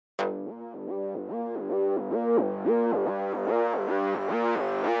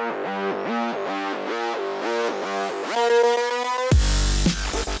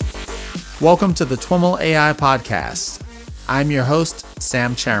Welcome to the TWIML AI podcast. I'm your host,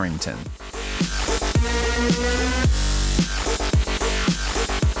 Sam Charrington.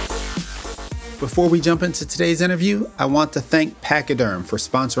 Before we jump into today's interview, I want to thank Pachyderm for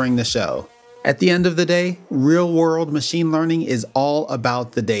sponsoring the show. At the end of the day, real-world machine learning is all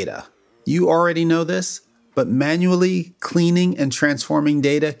about the data. You already know this, but manually cleaning and transforming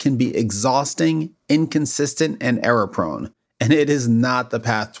data can be exhausting, inconsistent, and error-prone. And it is not the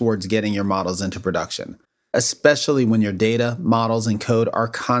path towards getting your models into production, especially when your data, models, and code are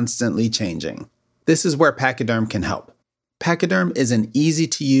constantly changing. This is where Pachyderm can help. Pachyderm is an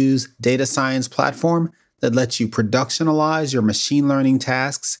easy-to-use data science platform that lets you productionalize your machine learning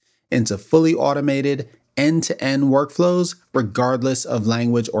tasks into fully automated, end-to-end workflows, regardless of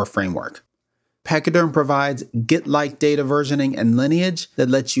language or framework. Pachyderm provides Git-like data versioning and lineage that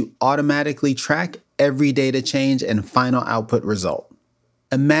lets you automatically track every data change and final output result.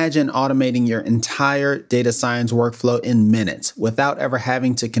 Imagine automating your entire data science workflow in minutes without ever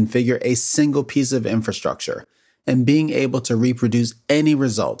having to configure a single piece of infrastructure and being able to reproduce any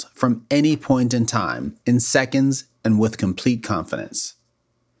result from any point in time in seconds and with complete confidence.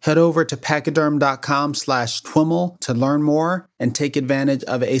 Head over to pachyderm.com/TWIML to learn more and take advantage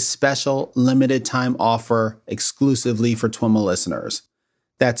of a special limited time offer exclusively for TWIML listeners.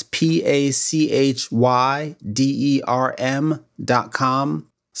 That's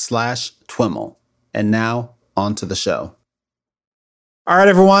pachyderm.com/TWIML. And now on to the show. All right,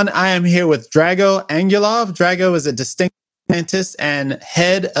 everyone. I am here with Drago Anguelov. Drago is a distinguished scientist and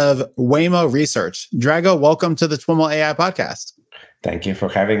head of Waymo research. Drago, welcome to the TWIML AI podcast. Thank you for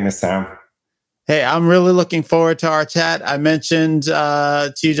having me, Sam. Hey, I'm really looking forward to our chat. I mentioned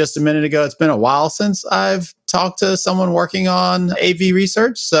to you just a minute ago, it's been a while since I've talked to someone working on AV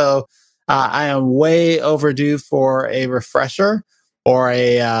research. So I am way overdue for a refresher or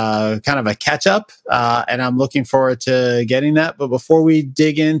a kind of a catch up. And I'm looking forward to getting that. But before we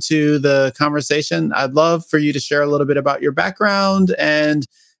dig into the conversation, I'd love for you to share a little bit about your background and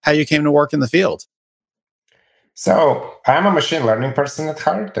how you came to work in the field. So I'm a machine learning person at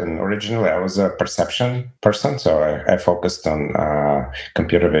heart, and originally I was a perception person. So I focused on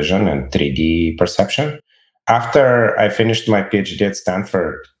computer vision and 3D perception. After I finished my PhD at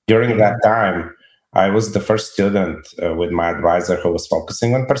Stanford, during that time, I was the first student with my advisor who was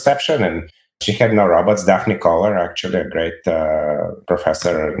focusing on perception, and she had no robots. Daphne Koller, actually a great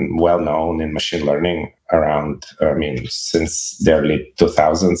professor and well-known in machine learning around, since the early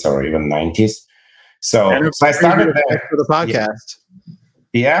 2000s or even 90s. So I started there for the podcast.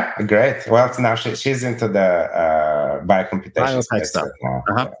 Yeah, great. Well, now she's into the biocomputation space stuff. Now.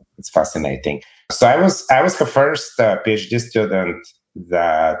 Yeah, it's fascinating. So I was the first PhD student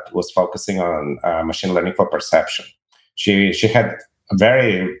that was focusing on machine learning for perception. She had a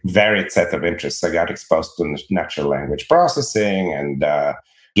very varied set of interests. I got exposed to natural language processing and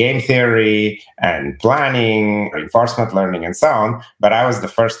game theory and planning, reinforcement learning, and so on. But I was the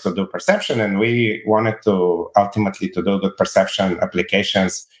first to do perception, and we wanted to ultimately to do the perception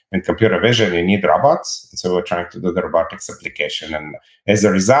applications in computer vision. You need robots. And so we're trying to do the robotics application. And as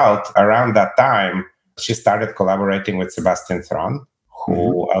a result, around that time, she started collaborating with Sebastian Thrun,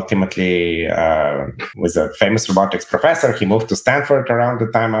 who ultimately was a famous robotics professor. He moved to Stanford around the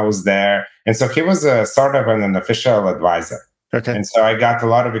time I was there. And so he was a sort of an official advisor. Okay. And so I got a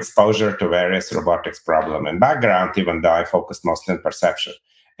lot of exposure to various robotics problem and background, even though I focused mostly on perception.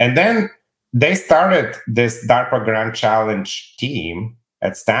 And then they started this DARPA Grand Challenge team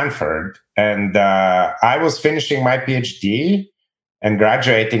at Stanford. And I was finishing my PhD and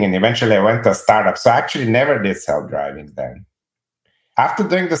graduating, and eventually I went to a startup. So I actually never did self-driving then. After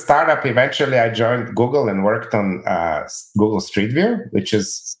doing the startup, eventually I joined Google and worked on Google Street View, which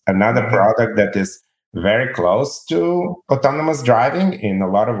is another product that is very close to autonomous driving in a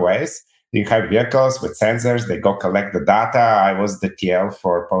lot of ways. You have vehicles with sensors, they go collect the data. I was the TL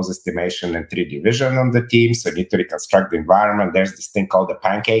for pose estimation and 3D vision on the team, so you need to reconstruct the environment. There's this thing called a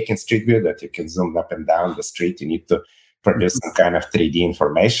pancake in Street View that you can zoom up and down the street. You need to produce some kind of 3D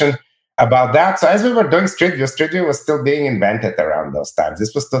information about that. So as we were doing Street View was still being invented around those times.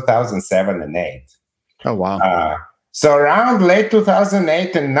 This was 2007 and 8. Oh, wow. So around late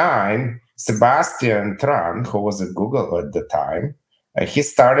 2008 and 9, Sebastian Thrun, who was at Google at the time, he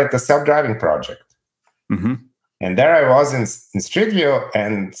started a self-driving project. Mm-hmm. And there I was in Street View,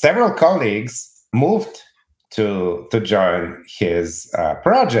 and several colleagues moved to join his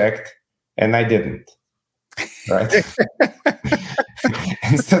project, and I didn't. Right?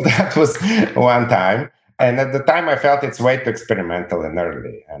 And so that was one time. And at the time, I felt it's way too experimental and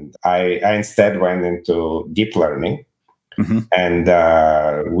early. And I instead went into deep learning.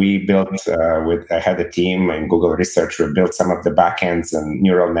 And we built, I had a team in Google Research. We built some of the backends and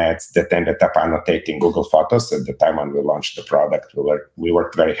neural nets that ended up annotating Google Photos. At the time when we launched the product, we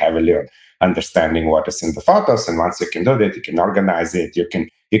worked very heavily on understanding what is in the photos. And once you can do that, you can organize it. You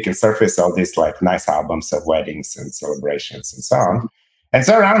can surface all these like nice albums of weddings and celebrations and so on. And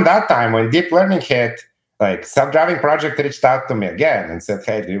so around that time, when deep learning hit, like self-driving project reached out to me again and said,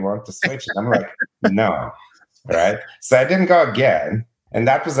 "Hey, do you want to switch?" And I'm like, "No." Right? So I didn't go again. And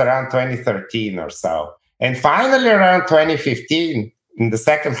that was around 2013 or so. And finally, around 2015, in the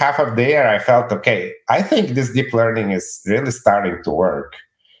second half of the year, I felt, okay, I think this deep learning is really starting to work.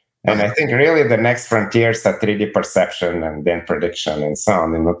 And I think really the next frontiers are 3D perception and then prediction and so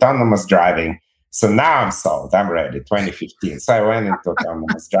on in autonomous driving. So now I'm sold. I'm ready, 2015. So I went into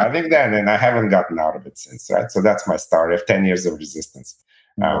autonomous driving then, and I haven't gotten out of it since, right? So that's my story of 10 years of resistance.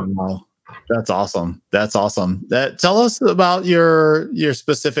 Wow. That's awesome. That's awesome. Tell us about your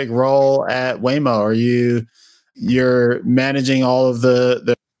specific role at Waymo. You're managing all of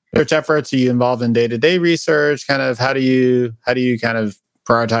the research efforts? Are you involved in day-to-day research? Kind of how do you kind of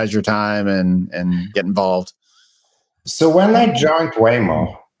prioritize your time and get involved? So when I joined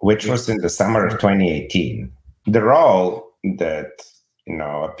Waymo, which was in the summer of 2018, the role that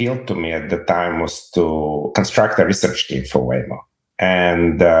appealed to me at the time was to construct a research team for Waymo.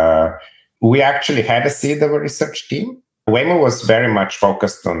 And we actually had a seed of a research team. Waymo was very much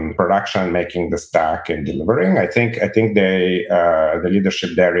focused on production, making the stack and delivering. I think the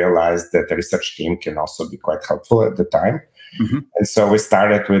leadership there realized that the research team can also be quite helpful at the time. And so we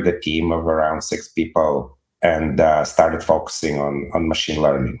started with a team of around 6 people and started focusing on machine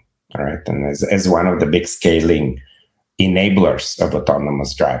learning, right? And as one of the big scaling enablers of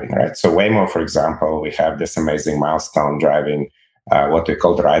autonomous driving, right? So Waymo, for example, we have this amazing milestone driving what we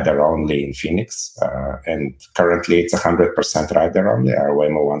call rider only in Phoenix. And currently it's 100% rider only, our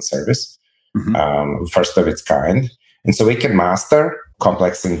Waymo One service, first of its kind. And so we can master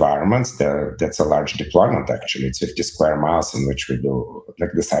complex environments. That's a large deployment, actually. It's 50 square miles in which we do,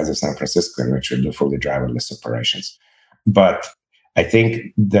 like the size of San Francisco, in which we do fully driverless operations. But I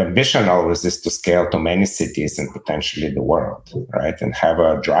think the ambition always is to scale to many cities and potentially the world, right? And have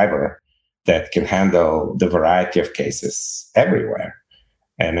a driver that can handle the variety of cases everywhere.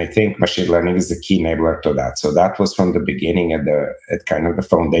 And I think machine learning is a key enabler to that. So that was from the beginning at kind of the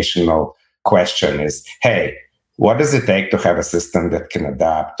foundational question is, hey, what does it take to have a system that can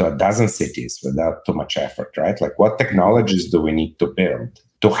adapt to a dozen cities without too much effort, right? Like what technologies do we need to build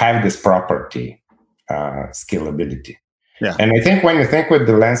to have this property, scalability? Yeah. And I think when you think with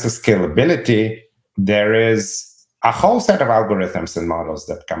the lens of scalability, there is a whole set of algorithms and models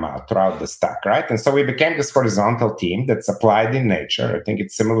that come out throughout the stack, right? And so we became this horizontal team that's applied in nature. I think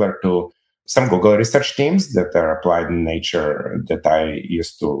it's similar to some Google research teams that are applied in nature that I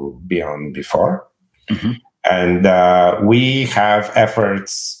used to be on before. And we have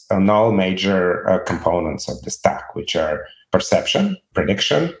efforts on all major components of the stack, which are perception,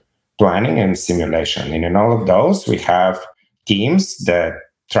 prediction, planning, and simulation. And in all of those, we have teams that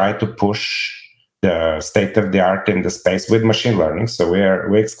try to push the state of the art in the space with machine learning. So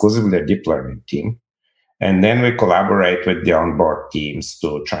we're exclusively a deep learning team. And then we collaborate with the onboard teams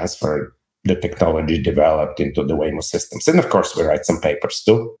to transfer the technology developed into the Waymo systems. And of course, we write some papers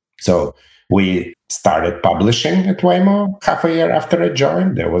too. So we started publishing at Waymo half a year after I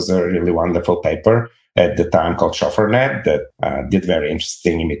joined. There was a really wonderful paper at the time called ChauffeurNet that did very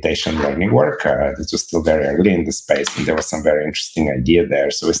interesting imitation learning work. This was still very early in the space, and there was some very interesting idea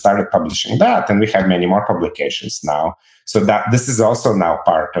there. So we started publishing that, and we have many more publications now. So that this is also now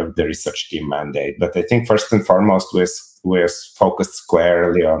part of the research team mandate. But I think first and foremost, we're focused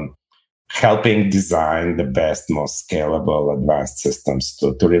squarely on helping design the best, most scalable, advanced systems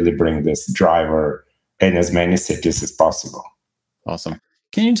to really bring this driver in as many cities as possible. Awesome.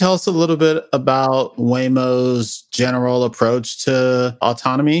 Can you tell us a little bit about Waymo's general approach to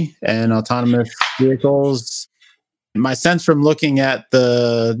autonomy and autonomous vehicles? My sense from looking at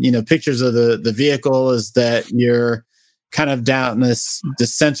the pictures of the vehicle is that you're kind of down this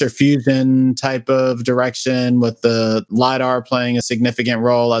sensor fusion type of direction with the LiDAR playing a significant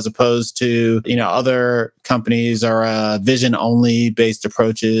role as opposed to, other companies are vision only based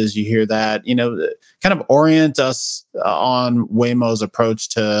approaches. You hear that, kind of orient us on Waymo's approach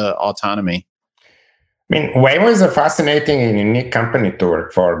to autonomy. I mean, Waymo is a fascinating and unique company to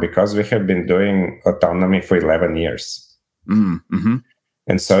work for because we have been doing autonomy for 11 years.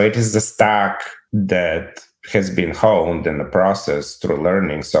 And so it is the stack that has been honed in the process through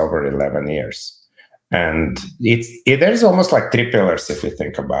learnings over 11 years. And there's almost like 3 pillars if you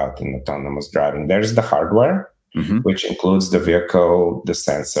think about in autonomous driving. There's the hardware, which includes the vehicle, the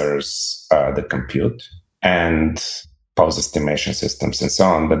sensors, the compute, and pose estimation systems and so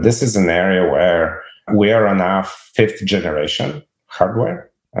on. But this is an area where we are on our fifth generation hardware,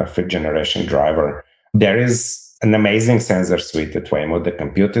 a fifth generation driver. There is an amazing sensor suite at Waymo. The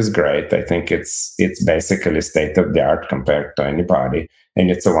compute is great. I think it's basically state of the art compared to anybody. And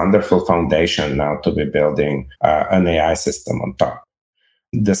it's a wonderful foundation now to be building an AI system on top.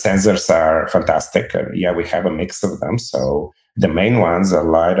 The sensors are fantastic. Yeah, we have a mix of them. So the main ones are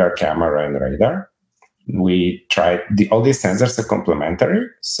LiDAR, camera, and radar. We tried, all these sensors are complementary.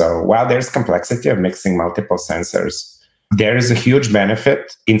 So while there's complexity of mixing multiple sensors, there is a huge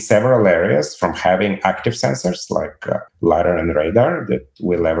benefit in several areas from having active sensors like LiDAR and radar that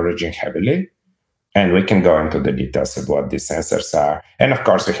we're leveraging heavily. And we can go into the details of what these sensors are. And of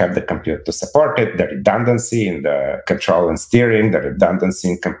course, we have the compute to support it, the redundancy in the control and steering, the redundancy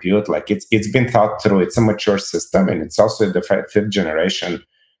in compute. Like it's been thought through. It's a mature system. And it's also the fifth generation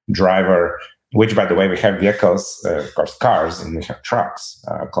driver, which, by the way, we have vehicles, of course, cars, and we have trucks,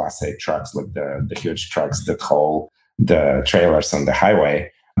 Class 8 trucks, like the huge trucks that haul the trailers on the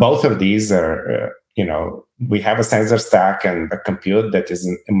highway. Both of these are, we have a sensor stack and a compute that is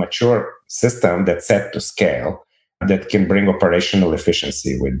a mature system that's set to scale that can bring operational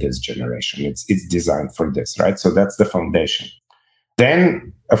efficiency with this generation. It's designed for this, right? So that's the foundation.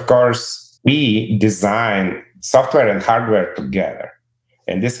 Then, of course, we design software and hardware together.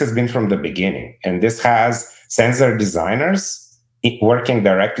 And this has been from the beginning. And this has sensor designers working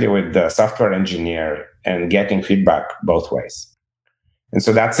directly with the software engineer and getting feedback both ways. And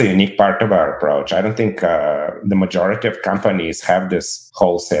so that's a unique part of our approach. I don't think the majority of companies have this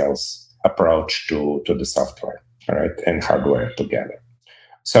wholesale approach to the software, right, and hardware together.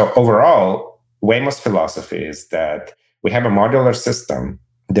 So overall, Waymo's philosophy is that we have a modular system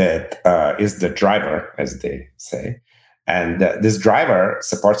that is the driver, as they say. And this driver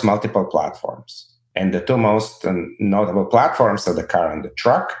supports multiple platforms. And the two most notable platforms are the car and the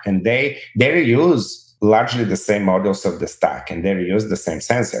truck. And they reuse largely the same modules of the stack, and they reuse the same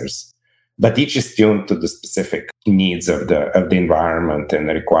sensors, but each is tuned to the specific needs of the environment and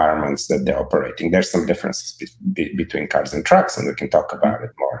the requirements that they're operating. There's some differences between cars and trucks, and we can talk about it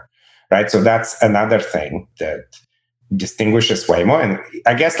more, right? So that's another thing that distinguishes Waymo. And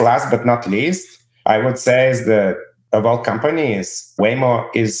I guess last but not least, I would say is that of all companies, Waymo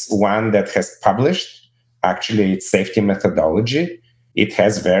is one that has published actually its safety methodology. It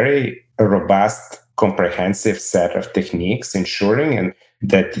has very robust, comprehensive set of techniques ensuring and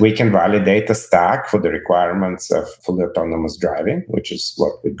that we can validate a stack for the requirements of fully autonomous driving, which is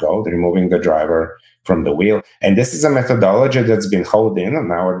what we call removing the driver from the wheel. And this is a methodology that's been honed in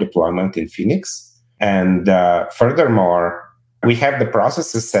on our deployment in Phoenix. And furthermore, we have the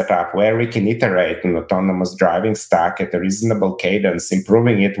processes set up where we can iterate an autonomous driving stack at a reasonable cadence,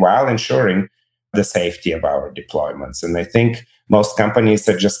 improving it while ensuring the safety of our deployments. And I think most companies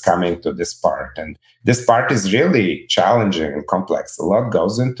are just coming to this part. And this part is really challenging and complex. A lot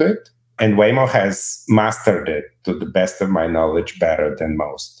goes into it. And Waymo has mastered it, to the best of my knowledge, better than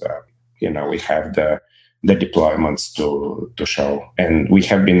most. We have the deployments to show. And we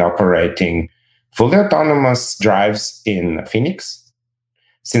have been operating fully autonomous drives in Phoenix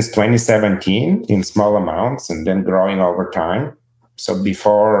since 2017 in small amounts and then growing over time. So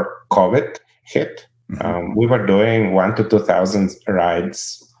before COVID hit, we were doing 1,000 to 2,000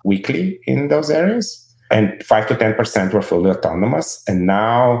 rides weekly in those areas, and 5 to 10% were fully autonomous. And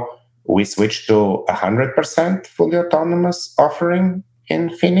now we switched to 100% fully autonomous offering in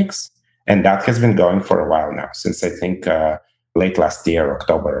Phoenix. And that has been going for a while now, since I think late last year,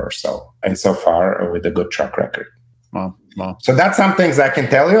 October or so. And so far with a good track record. Wow. So that's some things I can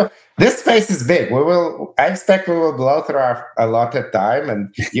tell you. This space is big. I expect we will blow through a lot of time,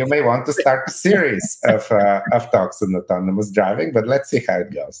 and you may want to start a series of talks on autonomous driving, but let's see how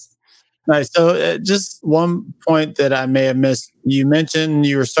it goes. Nice. So just one point that I may have missed. You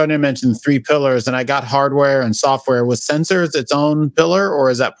were starting to mention 3 pillars, and I got hardware and software. Was sensors its own pillar, or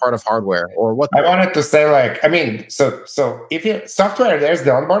is that part of hardware? Or what? I wanted to say, so if you software, there's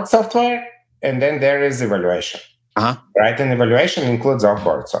the onboard software, and then there is evaluation. Right? And evaluation includes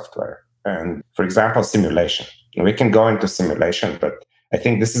onboard software. And for example, simulation. We can go into simulation, but I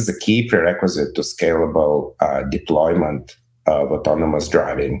think this is a key prerequisite to scalable deployment of autonomous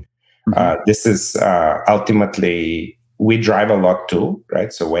driving. This is ultimately, we drive a lot too,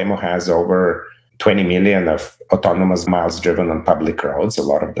 right? So Waymo has over 20 million of autonomous miles driven on public roads, a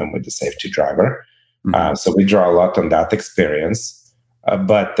lot of them with the safety driver. So we draw a lot on that experience.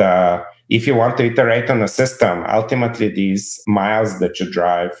 But if you want to iterate on a system, ultimately these miles that you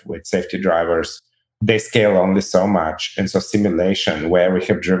drive with safety drivers they scale only so much. And so simulation, where we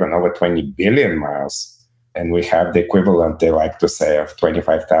have driven over 20 billion miles, and we have the equivalent, they like to say, of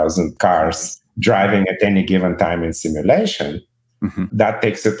 25,000 cars driving at any given time in simulation, that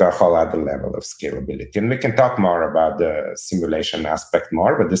takes it to a whole other level of scalability. And we can talk more about the simulation aspect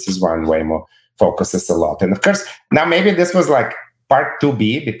more, but this is one Waymo focuses a lot. And of course, now maybe this was like part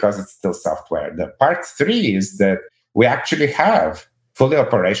 2B because it's still software. The part 3 is that we actually have fully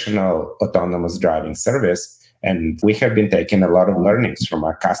operational autonomous driving service. And we have been taking a lot of learnings from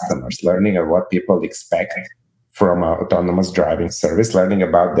our customers, learning of what people expect from our autonomous driving service, learning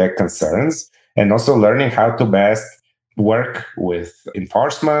about their concerns, and also learning how to best work with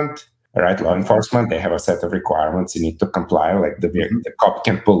enforcement, right? Law enforcement, they have a set of requirements you need to comply, like the cop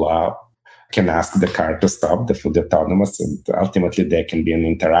can pull up, can ask the car to stop, the fully autonomous, and ultimately there can be an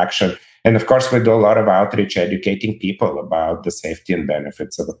interaction. And of course, we do a lot of outreach, educating people about the safety and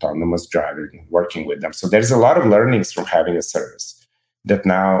benefits of autonomous driving, working with them. So there's a lot of learnings from having a service that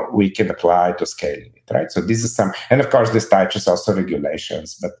now we can apply to scaling it, right? So this is some, and of course, this touches also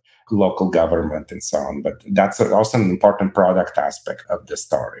regulations, but local government and so on. But that's also an important product aspect of the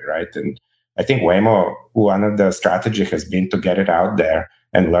story, right? And I think Waymo, one of the strategy has been to get it out there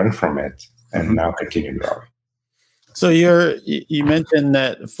and learn from it, and now continue growing. So you mentioned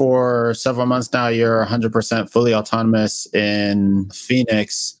that for several months now, you're 100% fully autonomous in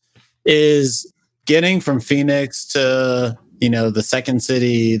Phoenix. Is getting from Phoenix to, the second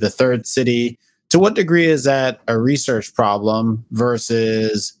city, the third city, to what degree is that a research problem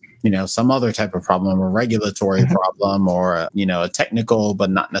versus, some other type of problem, a regulatory problem, or, a technical, but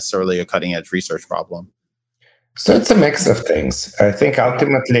not necessarily a cutting edge research problem? So it's a mix of things. I think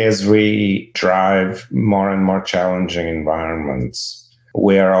ultimately, as we drive more and more challenging environments,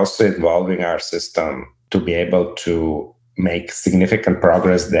 we are also evolving our system to be able to make significant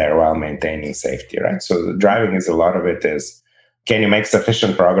progress there while maintaining safety, right? So driving is a lot of it is, can you make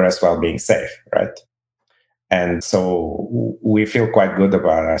sufficient progress while being safe, right? And so we feel quite good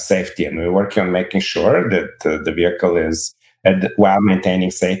about our safety, and we're working on making sure that the vehicle is, while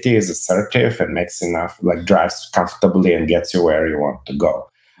maintaining safety, is assertive and makes enough, like drives comfortably and gets you where you want to go.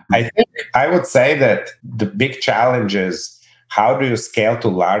 I think I would say that the big challenge is, how do you scale to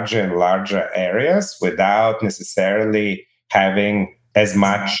larger and larger areas without necessarily having as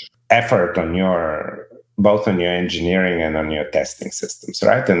much effort on both on your engineering and on your testing systems,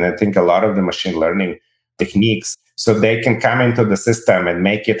 right? And I think a lot of the machine learning techniques, so they can come into the system and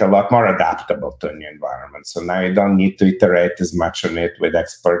make it a lot more adaptable to a new environment. So now you don't need to iterate as much on it with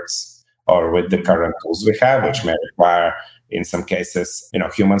experts or with the current tools we have, which may require, in some cases,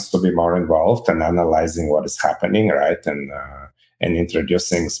 humans to be more involved and analyzing what is happening, right? And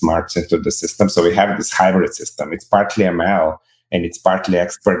introducing smarts into the system. So we have this hybrid system. It's partly ML and it's partly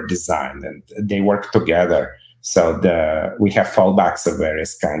expert design, and they work together. So we have fallbacks of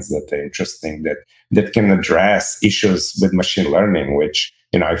various kinds that are interesting, that can address issues with machine learning, which,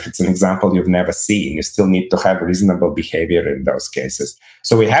 if it's an example you've never seen, you still need to have reasonable behavior in those cases.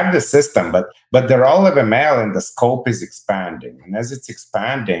 So we have the system, but the role of ML and the scope is expanding. And as it's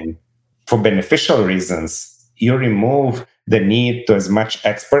expanding, for beneficial reasons, you remove the need to as much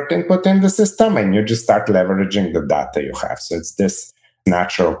expert input in the system, and you just start leveraging the data you have. So it's this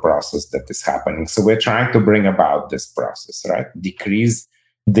natural process that is happening. So we're trying to bring about this process, right? Decrease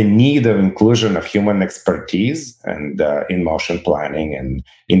the need of inclusion of human expertise and in motion planning and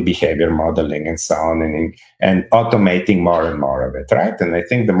in behavior modeling and so on, and automating more and more of it, right? And I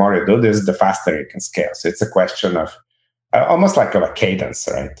think the more you do this, the faster you can scale. So it's a question of almost like a cadence,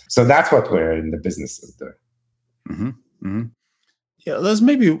 right? So that's what we're in the business of doing. Yeah, let's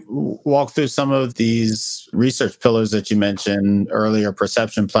maybe walk through some of these research pillars that you mentioned earlier: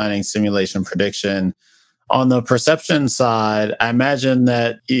 perception, planning, simulation, prediction. On the perception side, I imagine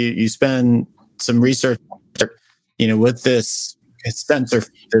that you spend some research, with this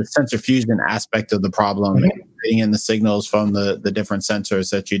sensor fusion aspect of the problem, getting in the signals from the different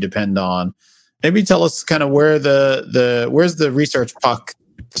sensors that you depend on. Maybe tell us kind of where's the research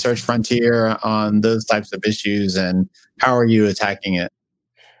frontier on those types of issues, and how are you attacking it?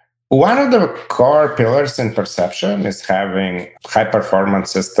 One of the core pillars in perception is having high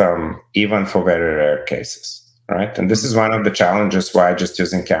performance system, even for very rare cases, right? And this is one of the challenges why just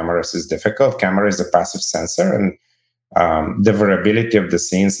using cameras is difficult. Camera is a passive sensor, and the variability of the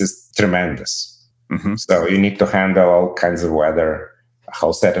scenes is tremendous. So you need to handle all kinds of weather, a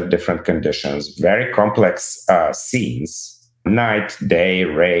whole set of different conditions, very complex scenes, night, day,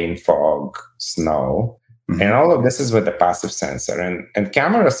 rain, fog, snow. And all of this is with the passive sensor. And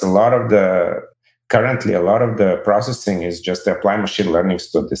cameras, currently a lot of the processing is just to apply machine learning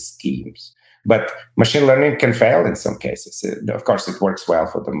to the schemes. But machine learning can fail in some cases. Of course, it works well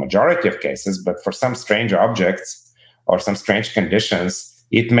for the majority of cases, but for some strange objects or some strange conditions,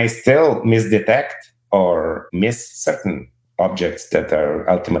 it may still misdetect or miss certain objects that are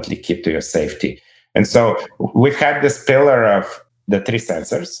ultimately key to your safety. And so we've had this pillar of the three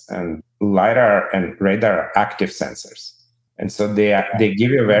sensors, and LiDAR and radar are active sensors. And so they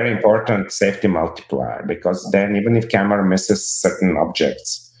give you a very important safety multiplier, because then even if camera misses certain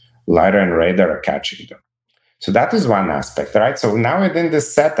objects, LiDAR and radar are catching them. So that is one aspect, right? So now within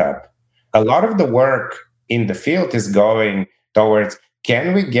this setup, a lot of the work in the field is going towards,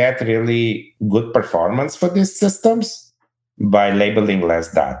 can we get really good performance for these systems by labeling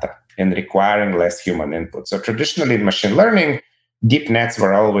less data and requiring less human input? So traditionally in machine learning, deep nets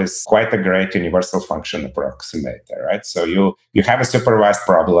were always quite a great universal function approximator, right? So you have a supervised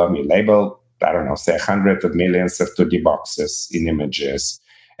problem, you label, I don't know, say 100 of millions of 2D boxes in images.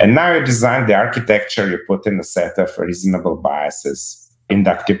 And now you design the architecture, you put in a set of reasonable biases,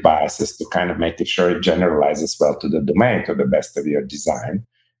 inductive biases, to kind of make it sure it generalizes well to the domain to the best of your design.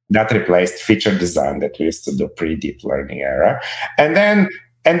 That replaced feature design that we used to do pre-deep learning era. And then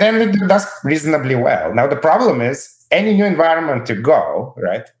it does reasonably well. Now the problem is, any new environment to go,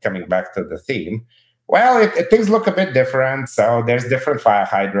 right? Coming back to the theme, well, things look a bit different. So there's different fire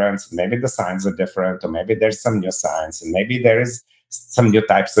hydrants. Maybe the signs are different, or maybe there's some new signs, and maybe there is some new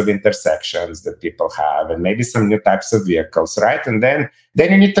types of intersections that people have, and maybe some new types of vehicles, right? And then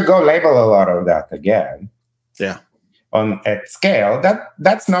you need to go label a lot of that again. Yeah. At scale,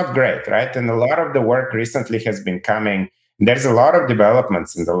 that's not great, right? And a lot of the work recently has been coming. There's a lot of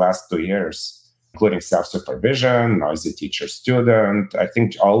developments in the last 2 years, including self-supervision, noisy teacher-student, I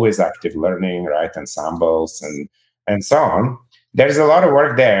think always active learning, right? Ensembles and so on. There's a lot of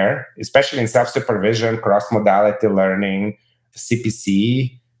work there, especially in self-supervision, cross-modality learning,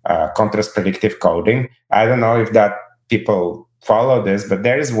 CPC, contrast predictive coding. I don't know if that people follow this, but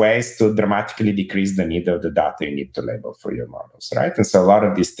there is ways to dramatically decrease the need of the data you need to label for your models, right? And so a lot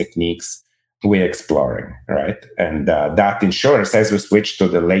of these techniques we're exploring, right? And that ensures, as we switch to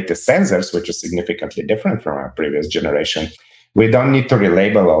the latest sensors, which is significantly different from our previous generation, we don't need to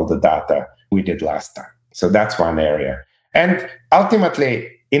relabel all the data we did last time. So that's one area. And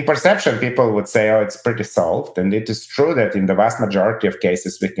ultimately, in perception, people would say, oh, it's pretty solved. And it is true that in the vast majority of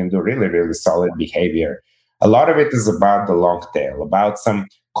cases, we can do really, really solid behavior. A lot of it is about the long tail, about some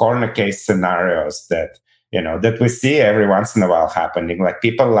corner case scenarios that we see every once in a while happening, like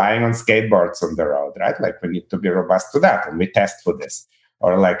people lying on skateboards on the road, right? Like we need to be robust to that, and we test for this.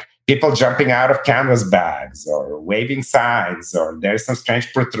 Or like people jumping out of canvas bags, or waving signs, or there's some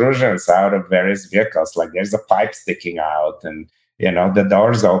strange protrusions out of various vehicles, like there's a pipe sticking out, and the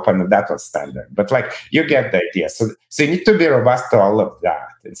doors open, and that was standard. But like, you get the idea. So you need to be robust to all of that.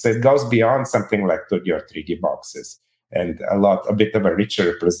 And so it goes beyond something like 2D or 3D boxes, and a bit of a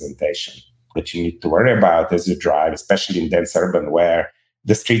richer representation that you need to worry about as you drive, especially in dense urban where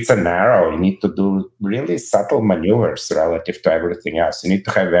the streets are narrow. You need to do really subtle maneuvers relative to everything else. You need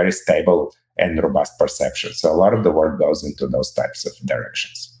to have very stable and robust perception. So a lot of the work goes into those types of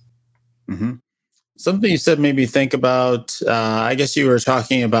directions. Mm-hmm. Something you said made me think about, I guess you were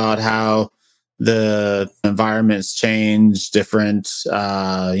talking about how the environments change, different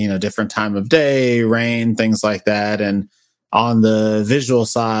time of day, rain, things like that. And on the visual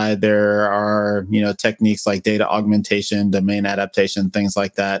side, there are, techniques like data augmentation, domain adaptation, things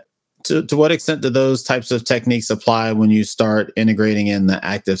like that. To what extent do those types of techniques apply when you start integrating in the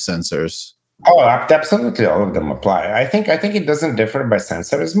active sensors? Oh, absolutely, all of them apply. I think it doesn't differ by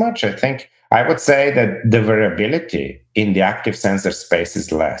sensor as much. I would say that the variability in the active sensor space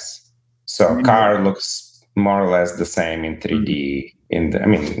is less. So car looks more or less the same in 3D.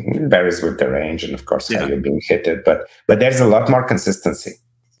 It varies with the range and, of course, how you're being hit it, but there's a lot more consistency.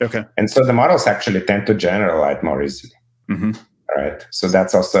 Okay. And so the models actually tend to generalize more easily. Mm-hmm. Right. So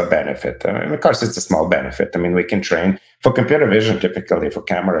that's also a benefit. Of course, it's a small benefit. We can train for computer vision. Typically, for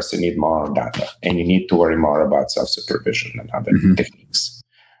cameras, you need more data, and you need to worry more about self-supervision and other techniques.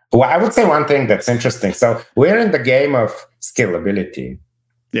 Well, I would say one thing that's interesting. So we're in the game of scalability.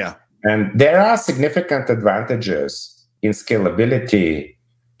 Yeah. And there are significant advantages in scalability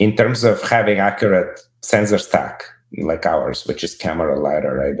in terms of having accurate sensor stack like ours, which is camera,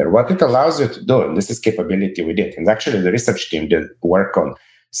 LiDAR, radar. What it allows you to do, and this is capability we did, and actually the research team did work on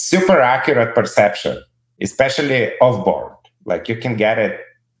super accurate perception, especially off-board. Like you can get it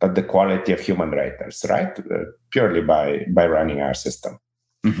at the quality of human raters, right? Purely by running our system.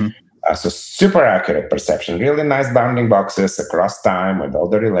 Mm-hmm. So super accurate perception, really nice bounding boxes across time with all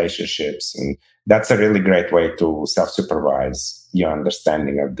the relationships. And that's a really great way to self-supervise your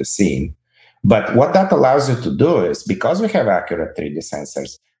understanding of the scene. But what that allows you to do is, because we have accurate 3D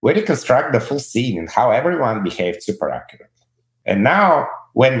sensors, we reconstruct the full scene and how everyone behaved super accurately. And now,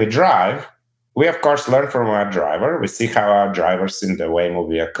 when we drive, we, of course, learn from our driver. We see how our drivers in the Waymo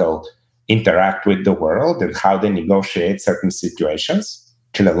vehicle interact with the world and how they negotiate certain situations.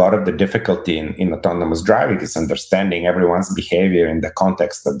 Actually, a lot of the difficulty in autonomous driving is understanding everyone's behavior in the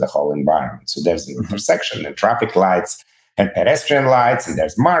context of the whole environment. So there's an intersection and traffic lights and pedestrian lights, and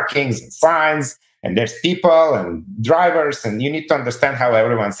there's markings and signs, and there's people and drivers, and you need to understand how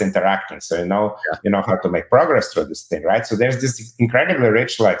everyone's interacting. So you know how to make progress through this thing, right? So there's this incredibly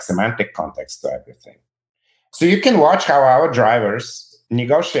rich, like, semantic context to everything. So you can watch how our drivers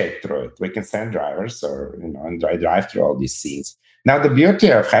negotiate through it. We can send drivers and drive through all these scenes. Now, the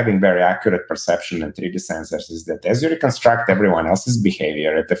beauty of having very accurate perception and 3D sensors is that as you reconstruct everyone else's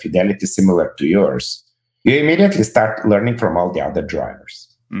behavior at a fidelity similar to yours, you immediately start learning from all the other drivers.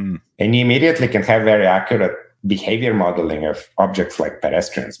 And you immediately can have very accurate behavior modeling of objects like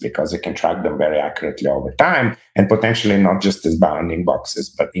pedestrians, because you can track them very accurately over time, and potentially not just as bounding boxes,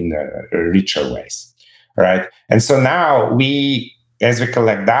 but in richer ways, right? And so now as we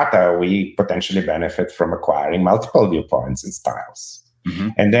collect data, we potentially benefit from acquiring multiple viewpoints and styles.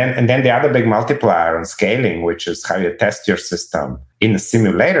 And then the other big multiplier on scaling, which is how you test your system. In the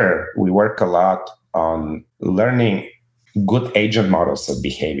simulator, we work a lot on learning good agent models of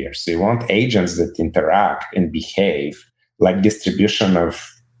behavior. So you want agents that interact and behave like distribution of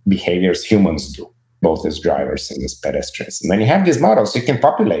behaviors humans do, both as drivers and as pedestrians. And when you have these models, you can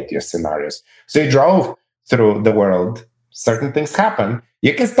populate your scenarios. So you drove through the world, certain things happen,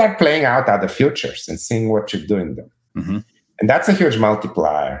 you can start playing out other futures and seeing what you do in them. And that's a huge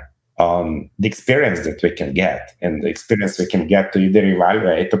multiplier on the experience that we can get, and the experience we can get to either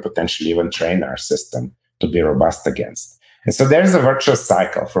evaluate or potentially even train our system to be robust against. And so there's a virtuous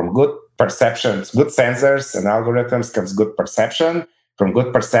cycle. From good perceptions, good sensors and algorithms comes good perception. From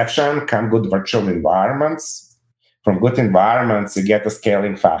good perception come good virtual environments. From good environments, you get a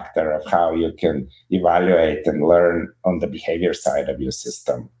scaling factor of how you can evaluate and learn on the behavior side of your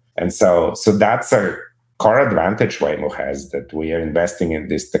system. And so that's a core advantage Waymo has, that we are investing in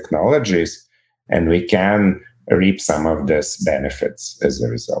these technologies and we can reap some of these benefits as a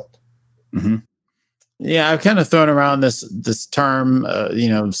result. Yeah, I've kind of thrown around this term,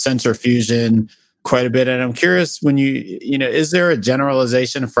 sensor fusion quite a bit. And I'm curious, when is there a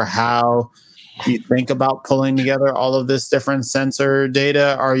generalization for how you think about pulling together all of this different sensor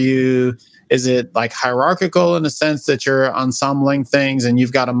data? Is it like hierarchical in the sense that you're ensembling things and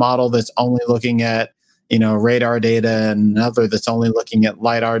you've got a model that's only looking at, radar data, and another that's only looking at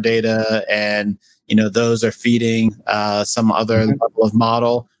LiDAR data, and, those are feeding some other level of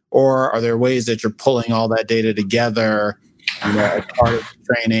model? Or are there ways that you're pulling all that data together, as part of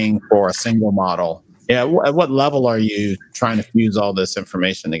training for a single model? Yeah, at what level are you trying to fuse all this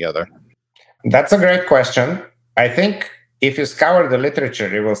information together? That's a great question. I think if you scour the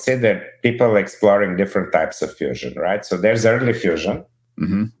literature, you will see that people are exploring different types of fusion, right? So there's early fusion,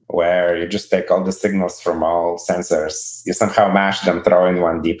 where you just take all the signals from all sensors, you somehow mash them, throw in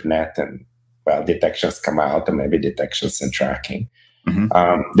one deep net, and, detections come out, or maybe detections and tracking.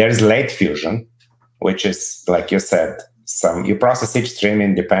 There's late fusion, which is, like you said, you process each stream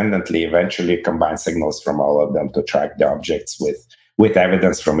independently, eventually combine signals from all of them to track the objects with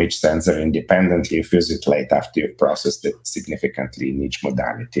evidence from each sensor independently. You fuse it late after you've processed it significantly in each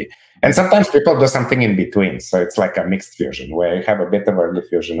modality. And sometimes people do something in between. So it's like a mixed fusion, where you have a bit of early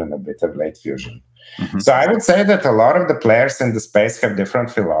fusion and a bit of late fusion. So I would say that a lot of the players in the space have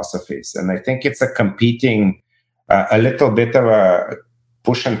different philosophies. And I think it's a competing, a little bit of a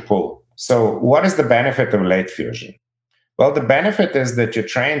push and pull. So what is the benefit of late fusion? Well, the benefit is that you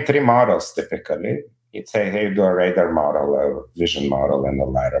train 3 models typically. You'd say, hey, you do a radar model, a vision model, and a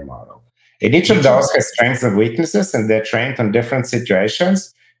LiDAR model. And each of those has strengths and weaknesses, and they're trained on different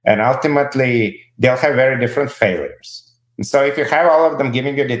situations. And ultimately, they'll have very different failures. And so if you have all of them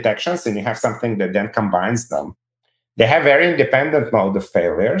giving you detections and you have something that then combines them, they have very independent mode of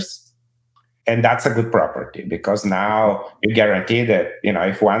failures. And that's a good property, because now you guarantee that,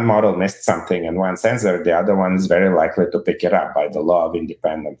 if one model missed something and one sensor, the other one is very likely to pick it up by the law of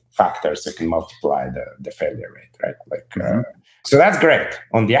independent factors. You can multiply the failure rate, right? So that's great.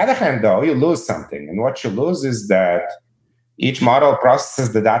 On the other hand, though, you lose something. And what you lose is that each model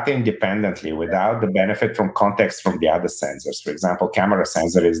processes the data independently without the benefit from context from the other sensors. For example, camera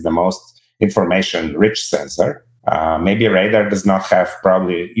sensor is the most information-rich sensor. Maybe radar does not have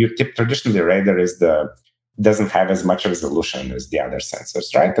traditionally radar doesn't have as much resolution as the other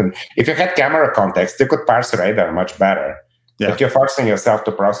sensors, right? And if you had camera context, you could parse radar much better but you're forcing yourself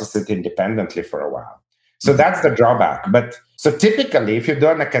to process it independently for a while. So that's the drawback. But so typically, if you do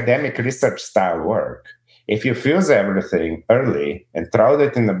an academic research style work, if you fuse everything early and throw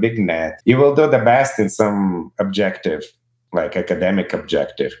it in a big net, you will do the best in some objective, like academic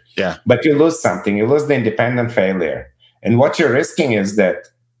objective. Yeah. But you lose something. You lose the independent failure. And what you're risking is that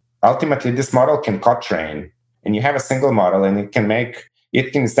ultimately this model can co-train, and you have a single model, and it can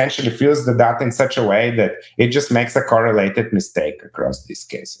essentially fuse the data in such a way that it just makes a correlated mistake across these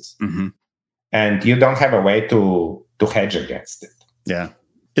cases. Mm-hmm. And you don't have a way to hedge against it. Yeah.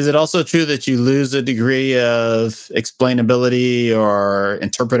 Is it also true that you lose a degree of explainability or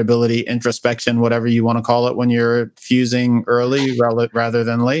interpretability, introspection, whatever you want to call it, when you're fusing early rather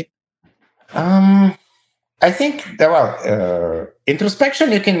than late? I think that,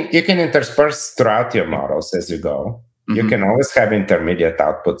 introspection you can intersperse throughout your models as you go. Mm-hmm. You can always have intermediate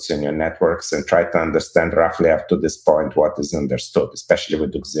outputs in your networks and try to understand roughly up to this point what is understood, especially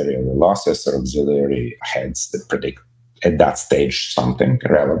with auxiliary losses or auxiliary heads that predict at that stage something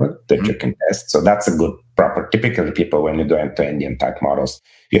relevant that you can test. So that's a good proper. Typically, people, when you do end-to-end type models,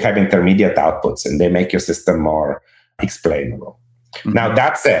 you have intermediate outputs and they make your system more explainable. Mm-hmm. Now,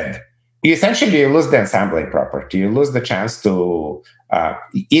 that said, you lose the ensembling property. You lose the chance to,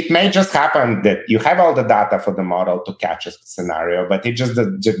 it may just happen that you have all the data for the model to catch a scenario, but it just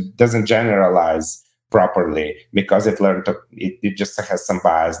doesn't generalize properly because it just has some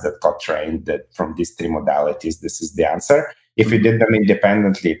bias that got trained that from these three modalities, this is the answer. If you did them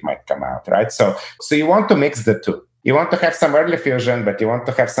independently, it might come out, right? So you want to mix the two. You want to have some early fusion, but you want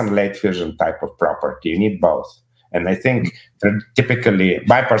to have some late fusion type of property. You need both. And I think typically,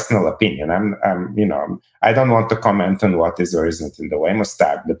 my personal opinion, I don't want to comment on what is or isn't in the Waymo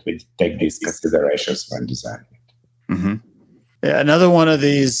stack, but we take these considerations when designing it. Mm-hmm. Yeah, another one of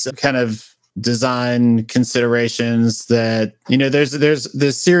these kind of design considerations that, there's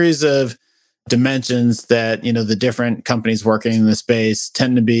this series of dimensions that, the different companies working in the space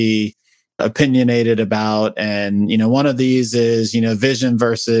tend to be opinionated about. And, one of these is, vision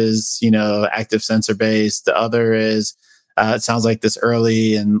versus, active sensor based. The other is, it sounds like this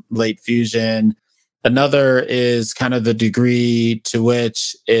early and late fusion. Another is kind of the degree to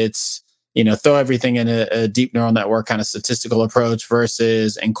which it's, throw everything in a deep neural network kind of statistical approach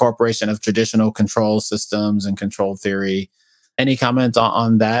versus incorporation of traditional control systems and control theory. Any comment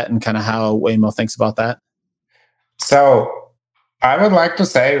on that and kind of how Waymo thinks about that? So I would like to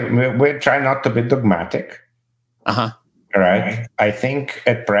say we try not to be dogmatic. Right? I think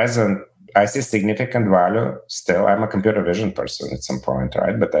at present, I see significant value still. I'm a computer vision person at some point,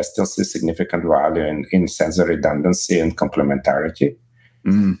 right? But I still see significant value in sensor redundancy and complementarity.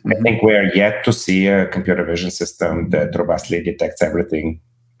 Mm-hmm. I think we are yet to see a computer vision system that robustly detects everything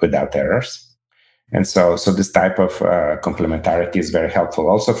without errors. And so this type of complementarity is very helpful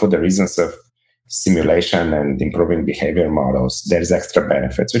also for the reasons of simulation and improving behavior models. There's extra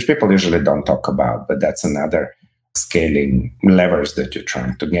benefits, which people usually don't talk about, but that's another scaling levers that you're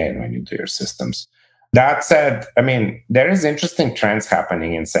trying to gain when you do your systems. That said, there is interesting trends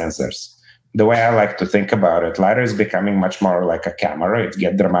happening in sensors. The way I like to think about it, LiDAR is becoming much more like a camera. It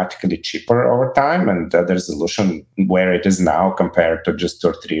gets dramatically cheaper over time, and the resolution where it is now compared to just 2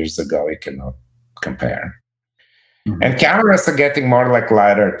 or 3 years ago, you cannot compare. Mm-hmm. And cameras are getting more like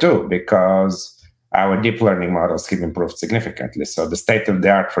LiDAR too, because our deep learning models have improved significantly. So the state of the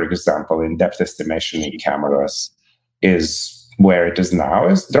art, for example, in depth estimation in cameras is where it is now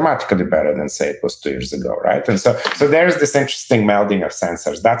is dramatically better than, say, it was 2 years ago, right? And so there's this interesting melding of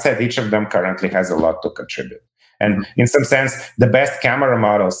sensors. That said, each of them currently has a lot to contribute. And in some sense, the best camera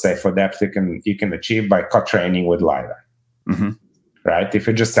models, say, for depth, you can achieve by co-training with LiDAR, right? If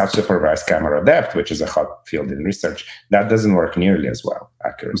you just self-supervised camera depth, which is a hot field in research, that doesn't work nearly as well,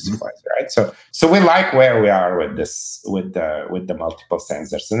 accuracy-wise, right? So we like where we are with this, with the multiple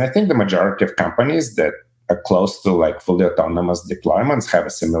sensors. And I think the majority of companies that are close to like fully autonomous deployments have a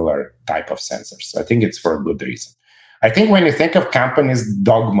similar type of sensors. So I think it's for a good reason. I think when you think of companies'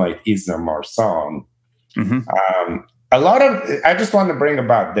 dogmatism or so on, a lot of, I just want to bring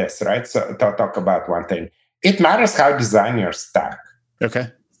about this, right? So to talk about one thing. It matters how you design your stack. Okay.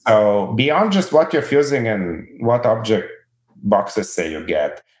 So beyond just what you're fusing and what object boxes say you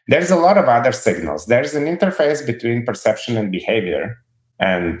get, there's a lot of other signals. There's an interface between perception and behavior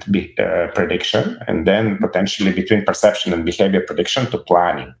and prediction, and then potentially between perception and behavior prediction to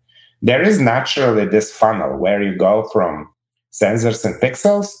planning. There is naturally this funnel where you go from sensors and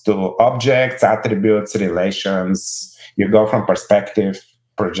pixels to objects, attributes, relations. You go from perspective,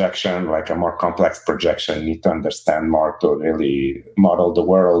 projection, like a more complex projection, you need to understand more to really model the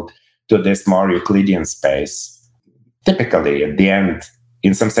world, to this more Euclidean space. typically at the end,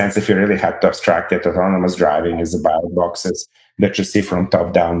 in some sense, if you really had to abstract it, autonomous driving is about boxes that you see from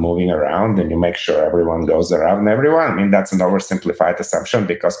top down moving around, and you make sure everyone goes around everyone. I mean, that's an oversimplified assumption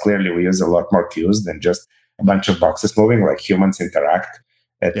because clearly we use a lot more cues than just a bunch of boxes moving, like humans interact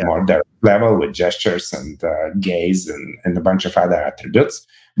at more direct level with gestures and gaze and a bunch of other attributes.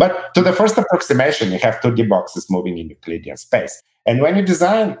 But to the first approximation, you have 2D boxes moving in Euclidean space. And when you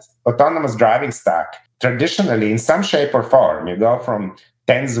design autonomous driving stack, traditionally, in some shape or form, you go from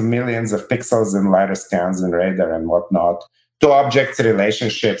tens of millions of pixels in LiDAR scans and radar and whatnot to objects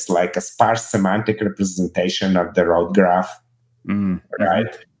relationships like a sparse semantic representation of the road graph,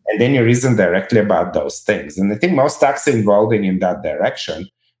 right? And then you reason directly about those things. And I think most stacks are evolving in that direction.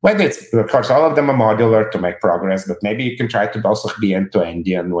 Whether it's, of course, all of them are modular to make progress, but maybe you can try to also be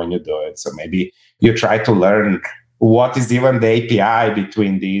end-to-endian when you do it. So maybe you try to learn what is even the API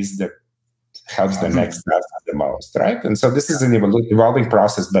between these that helps the next task the most, right? And so this is an evolving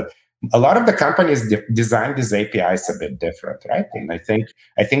process, but a lot of the companies design these APIs a bit different, right? And I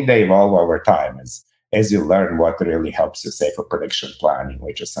think they evolve over time as you learn what really helps you, say, for prediction planning,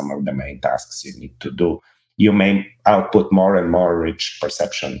 which is some of the main tasks you need to do. You may output more and more rich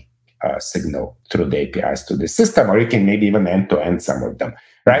perception signal through the APIs to the system, or you can maybe even end-to-end some of them,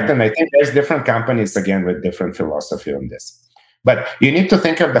 right? And I think there's different companies, again, with different philosophy on this. But you need to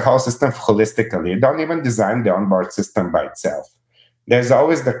think of the whole system holistically. You don't even design the onboard system by itself. There's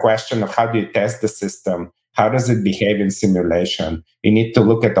always the question of how do you test the system? How does it behave in simulation? You need to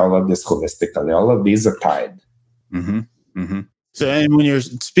look at all of this holistically. All of these are tied. So, and when you're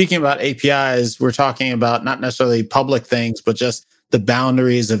speaking about APIs, we're talking about not necessarily public things, but just the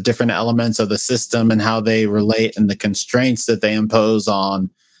boundaries of different elements of the system and how they relate and the constraints that they impose on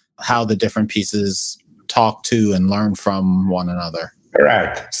how the different pieces talk to and learn from one another.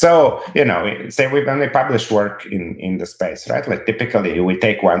 Right. So, say we've only published work in the space, right? Like typically we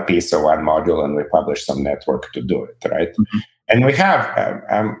take one piece or one module and we publish some network to do it, right? And we have,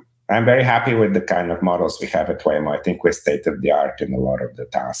 I'm very happy with the kind of models we have at Waymo. I think we're state of the art in a lot of the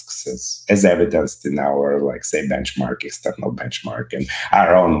tasks as evidenced in our, like, say, benchmark, external benchmark, and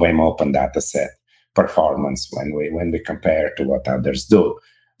our own Waymo open data set performance when we compare to what others do.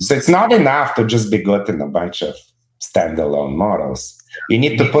 So it's not enough to just be good in a bunch of standalone models. You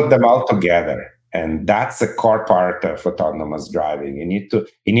need to put them all together. And that's a core part of autonomous driving. You need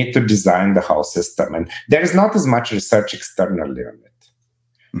to design the whole system. And there is not as much research externally on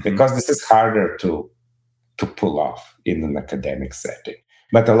it because this is harder to pull off in an academic setting.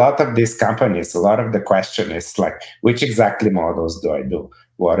 But a lot of these companies, a lot of the question is like, which exactly models do I do?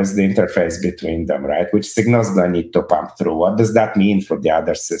 What is the interface between them, right? Which signals do I need to pump through? What does that mean for the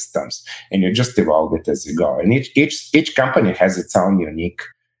other systems? And you just evolve it as you go. And each company has its own unique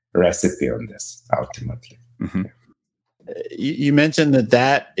recipe on this, ultimately. You mentioned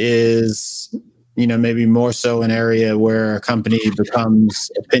that is, maybe more so an area where a company becomes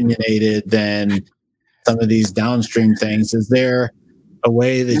opinionated than some of these downstream things. Is there a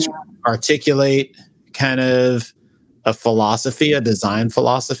way that you articulate kind of a philosophy, a design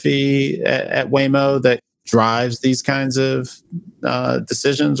philosophy at Waymo that drives these kinds of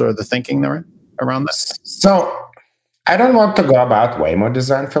decisions or the thinking around that? So I don't want to go about Waymo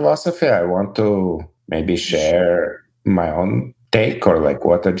design philosophy. I want to maybe share my own take or like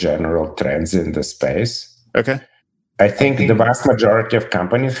what are general trends in the space. Okay. I think the vast majority of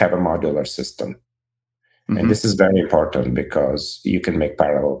companies have a modular system. And this is very important because you can make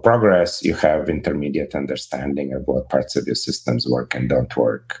parallel progress. You have intermediate understanding of what parts of your systems work and don't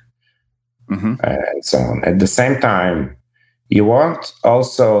work, and so on. At the same time, you want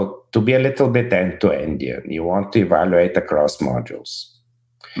also to be a little bit end-to-endian. You want to evaluate across modules.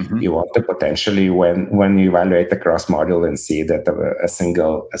 You want to potentially, when you evaluate across module and see that a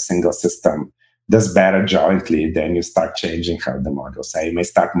single system does better jointly, then you start changing how the modules are. You may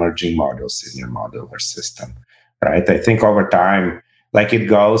start merging modules in your modular system, right? I think over time, like it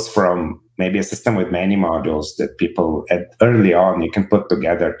goes from maybe a system with many modules that people early on you can put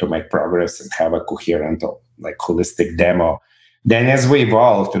together to make progress and have a coherent, like holistic demo. Then as we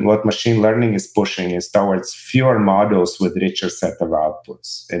evolved, and what machine learning is pushing is towards fewer modules with richer set of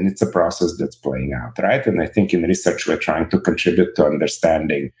outputs. And it's a process that's playing out, right? And I think in research, we're trying to contribute to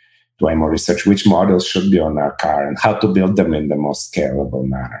understanding Waymo research, which models should be on our car and how to build them in the most scalable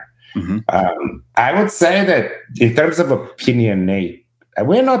manner. I would say that in terms of opinionate,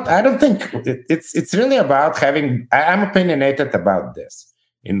 I don't think it's really about I'm opinionated about this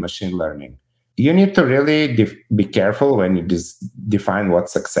in machine learning. You need to really be careful when you define what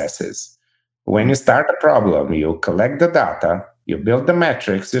success is. When you start a problem, you collect the data, you build the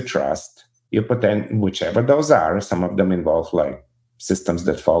metrics you trust, You put in whichever those are. Some of them involve like systems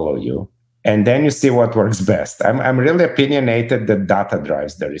that follow you. And then you see what works best. I'm really opinionated that data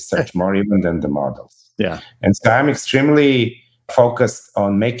drives the research more even than the models. Yeah. And so I'm extremely focused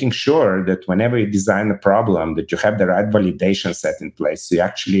on making sure that whenever you design a problem, that you have the right validation set in place. So you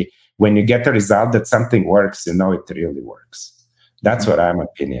actually, when you get a result that something works, you know it really works. That's what I'm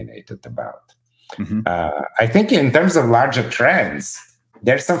opinionated about. I think in terms of larger trends,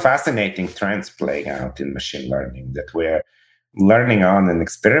 there's some fascinating trends playing out in machine learning that we're learning on and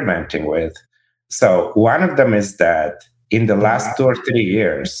experimenting with. So one of them is that in the last 2 or 3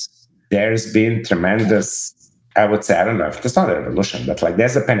 years, there's been tremendous, I would say, I don't know if it's not a revolution, but like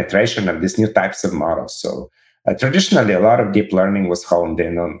there's a penetration of these new types of models. So traditionally, a lot of deep learning was honed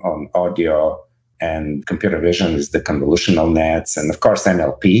in on audio, and computer vision is the convolutional nets, and of course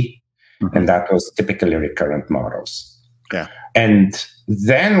NLP, and that was typically recurrent models. Yeah. And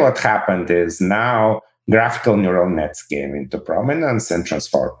then what happened is now graphical neural nets came into prominence, and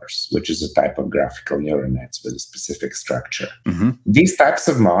transformers, which is a type of graphical neural nets with a specific structure. These types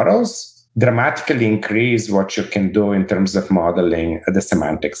of models dramatically increase what you can do in terms of modeling the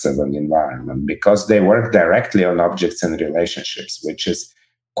semantics of an environment, because they work directly on objects and relationships, which is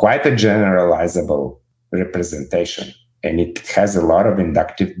quite a generalizable representation, and it has a lot of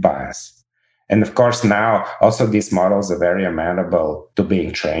inductive bias. And of course, now also these models are very amenable to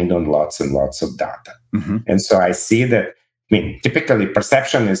being trained on lots and lots of data. And so I see that, I mean, typically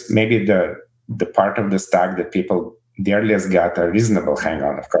perception is maybe the part of the stack that people the earliest got a reasonable hang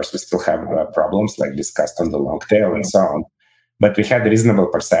on. Of course, we still have problems like discussed on the long tail and so on, but we had reasonable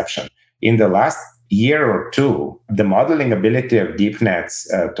perception. In the last year or two, the modeling ability of deep nets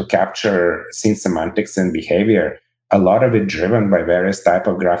to capture scene semantics and behavior, a lot of it driven by various type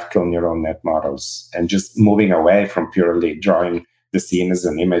of graphical neural net models, and just moving away from purely drawing the scene as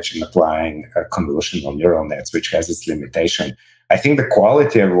an image and applying convolutional neural nets, which has its limitation. I think the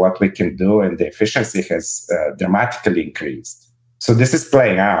quality of what we can do and the efficiency has dramatically increased. So this is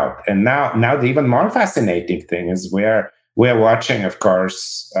playing out. And now the even more fascinating thing is we're watching, of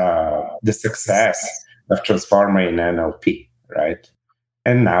course, the success of transformer in NLP, right?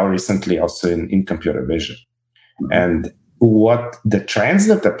 And now recently also in computer vision. And what the trends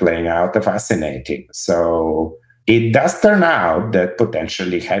that are playing out are fascinating. So it does turn out that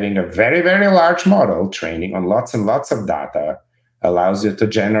potentially having a very, very large model training on lots and lots of data allows you to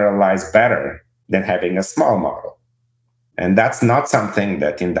generalize better than having a small model. And that's not something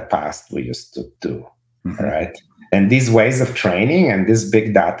that in the past we used to do, right? And these ways of training and this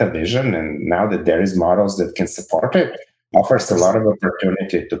big data vision, and now that there is models that can support it, offers a lot of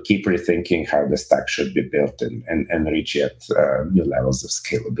opportunity to keep rethinking how the stack should be built and reach yet new levels of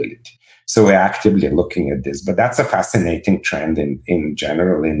scalability. So we're actively looking at this, but that's a fascinating trend in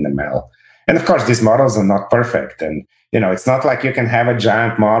general in ML. And of course, these models are not perfect. And, it's not like you can have a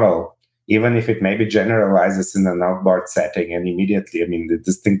giant model, even if it maybe generalizes in an off-board setting and immediately,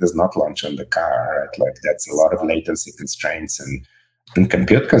 this thing does not launch on the car, right? Like that's a lot of latency constraints and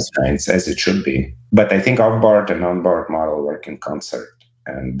compute constraints, as it should be. But I think off-board and on-board model work in concert.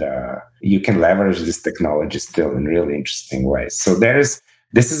 And you can leverage this technology still in really interesting ways. So this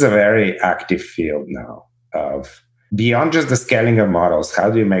is a very active field now of beyond just the scaling of models, how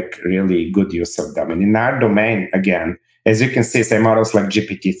do you make really good use of them? And in our domain, again, as you can see, say models like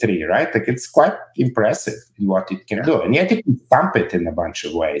GPT-3, right? Like it's quite impressive in what it can do. And yet you can stump it in a bunch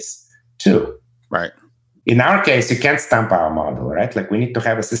of ways too. Right. In our case, you can't stump our model, right? Like we need to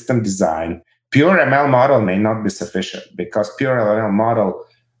have a system design. Pure ML model may not be sufficient because pure ML model,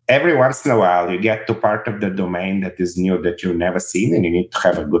 every once in a while, you get to part of the domain that is new that you've never seen, and you need to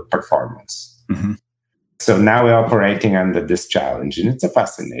have a good performance. So now we're operating under this challenge, and it's a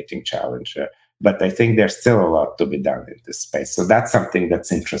fascinating challenge. But I think there's still a lot to be done in this space. So that's something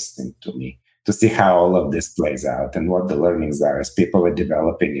that's interesting to me, to see how all of this plays out and what the learnings are as people are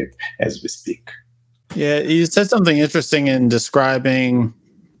developing it as we speak. Yeah, you said something interesting in describing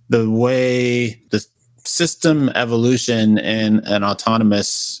the way the system evolution in an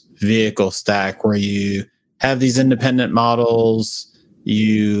autonomous vehicle stack, where you have these independent models,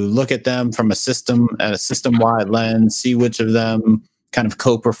 you look at them from a system-wide lens, see which of them kind of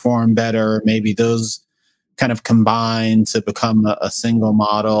co-perform better, maybe those kind of combine to become a single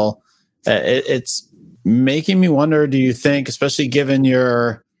model. It's making me wonder, do you think, especially given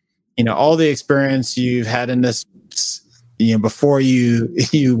your, all the experience you've had in this, before you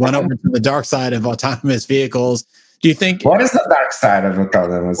went over to the dark side of autonomous vehicles, do you think... What is the dark side of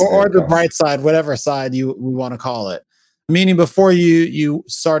autonomous vehicles? Or the bright side, whatever side we want to call it. Meaning before you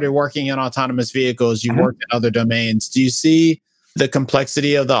started working in autonomous vehicles, you worked in other domains. Do you see the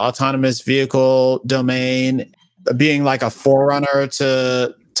complexity of the autonomous vehicle domain being like a forerunner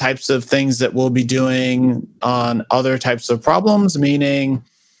to types of things that we'll be doing on other types of problems, meaning,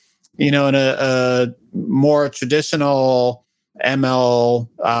 in a more traditional ML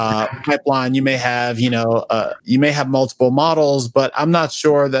pipeline, you may have multiple models, but I'm not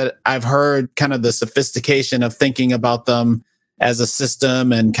sure that I've heard kind of the sophistication of thinking about them as a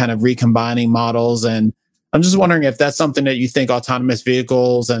system and kind of recombining models. And I'm just wondering if that's something that you think autonomous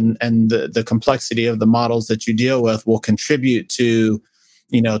vehicles and the complexity of the models that you deal with will contribute to,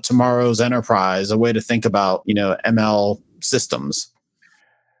 tomorrow's enterprise, a way to think about, ML systems.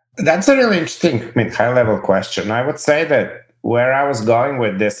 That's a really interesting, high-level question. I would say that where I was going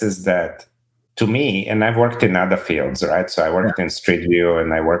with this is that, to me, and I've worked in other fields, right? So I worked in Street View,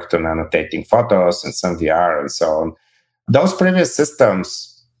 and I worked on annotating photos and some VR and so on. Those previous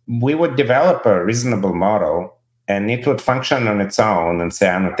systems, we would develop a reasonable model, and it would function on its own and say,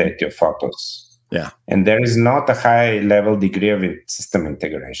 annotate your photos. Yeah. And there is not a high-level degree of system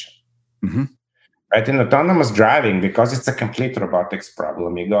integration. Mm-hmm. Right? In autonomous driving, because it's a complete robotics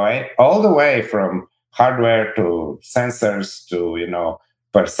problem, you go all the way from hardware to sensors to,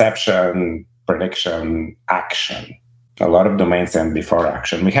 perception, prediction, action. A lot of domains end before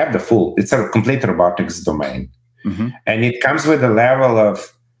action. We have it's a complete robotics domain. Mm-hmm. And it comes with a level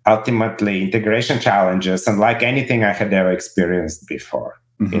of ultimately integration challenges, unlike anything I had ever experienced before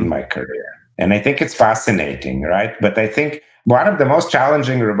in my career. And I think it's fascinating, right? But I think one of the most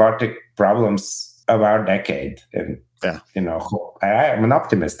challenging robotic problems of our decade, and I'm an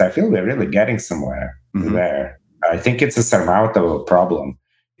optimist. I feel we're really getting somewhere there. I think it's a surmountable problem.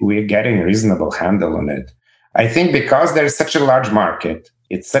 We're getting a reasonable handle on it. I think because there is such a large market,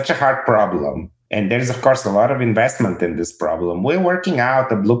 it's such a hard problem, and there's of course a lot of investment in this problem. We're working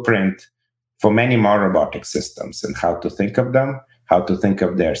out a blueprint for many more robotic systems and how to think of them, how to think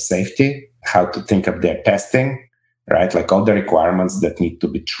of their safety, how to think of their testing, right? Like all the requirements that need to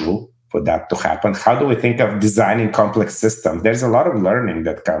be true for that to happen. How do we think of designing complex systems? There's a lot of learning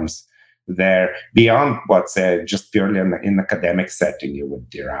that comes there beyond what's just purely in an academic setting you would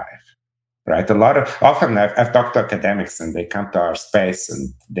derive, right? Often I've talked to academics and they come to our space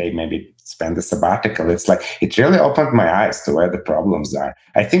and they maybe spend a sabbatical. It's like, it really opened my eyes to where the problems are.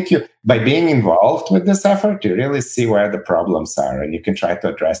 I think by being involved with this effort, you really see where the problems are and you can try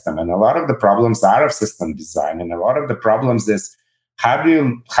to address them. And a lot of the problems are of system design. And a lot of the problems is, how do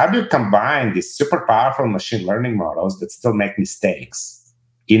you combine these super powerful machine learning models that still make mistakes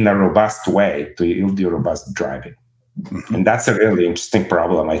in a robust way to yield you robust driving? Mm-hmm. And that's a really interesting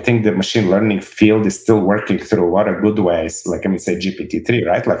problem. I think the machine learning field is still working through what are good ways, like say GPT-3,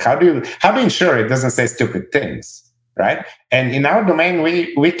 right? Like how do you ensure it doesn't say stupid things, right? And in our domain,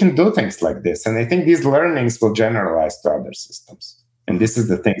 we can do things like this. And I think these learnings will generalize to other systems. And this is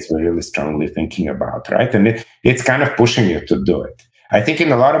the things we're really strongly thinking about, right? And it's kind of pushing you to do it. I think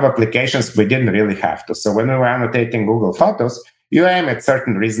in a lot of applications, we didn't really have to. So when we were annotating Google Photos, you aim at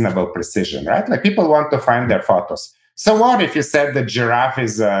certain reasonable precision, right? Like people want to find their photos. So what if you said the giraffe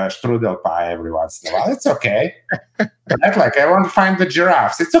is a strudel pie every once in a while? It's okay. Right? Like I want to find the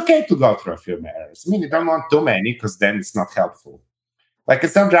giraffes. It's okay to go through a few errors. I mean, you don't want too many because then it's not helpful. Like in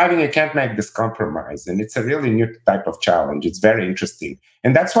self-driving, you can't make this compromise. And it's a really new type of challenge. It's very interesting.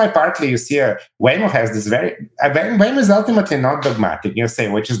 And that's why partly you see Waymo has this Waymo is ultimately not dogmatic. You say,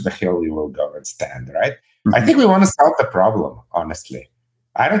 which is the hill you will go and stand, right? Mm-hmm. I think we want to solve the problem, honestly.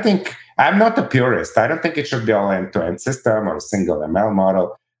 I'm not a purist. I don't think it should be all end-to-end system or a single ML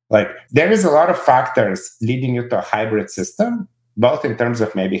model. Like there is a lot of factors leading you to a hybrid system, both in terms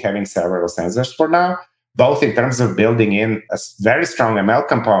of maybe having several sensors for now, both in terms of building in a very strong ML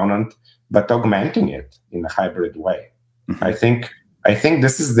component, but augmenting it in a hybrid way. Mm-hmm. I think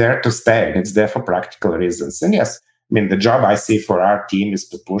this is there to stay, and it's there for practical reasons. And yes, I mean, the job I see for our team is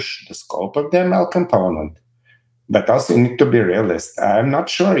to push the scope of the ML component, but also you need to be realist. I'm not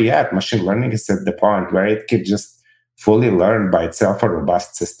sure yet machine learning is at the point where it could just fully learn by itself a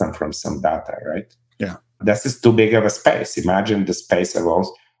robust system from some data, right? Yeah. This is too big of a space. Imagine the space of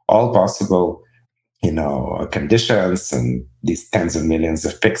all possible conditions and these tens of millions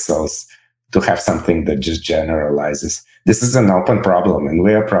of pixels to have something that just generalizes. This is an open problem, and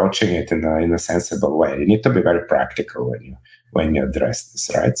we're approaching it in a sensible way. You need to be very practical when you address this,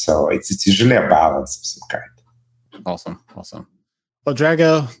 right? So it's usually a balance of some kind. Awesome. Well,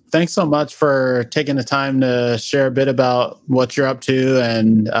 Drago, thanks so much for taking the time to share a bit about what you're up to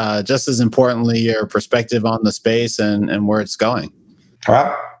and just as importantly, your perspective on the space and where it's going.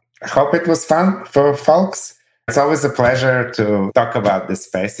 Well, I hope it was fun for folks. It's always a pleasure to talk about this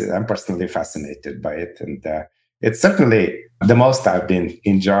space. I'm personally fascinated by it. And it's certainly the most I've been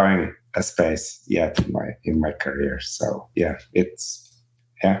enjoying a space yet in my career. So yeah,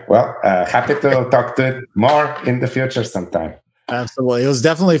 happy to talk to it more in the future sometime. Absolutely. It was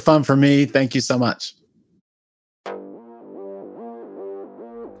definitely fun for me. Thank you so much.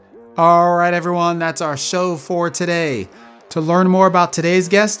 All right, everyone, that's our show for today. To learn more about today's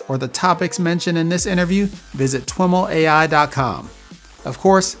guest or the topics mentioned in this interview, visit TWIMLAI.com. Of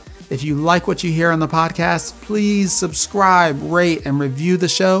course, if you like what you hear on the podcast, please subscribe, rate, and review the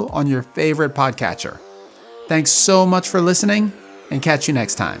show on your favorite podcatcher. Thanks so much for listening, and catch you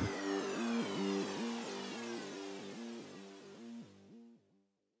next time.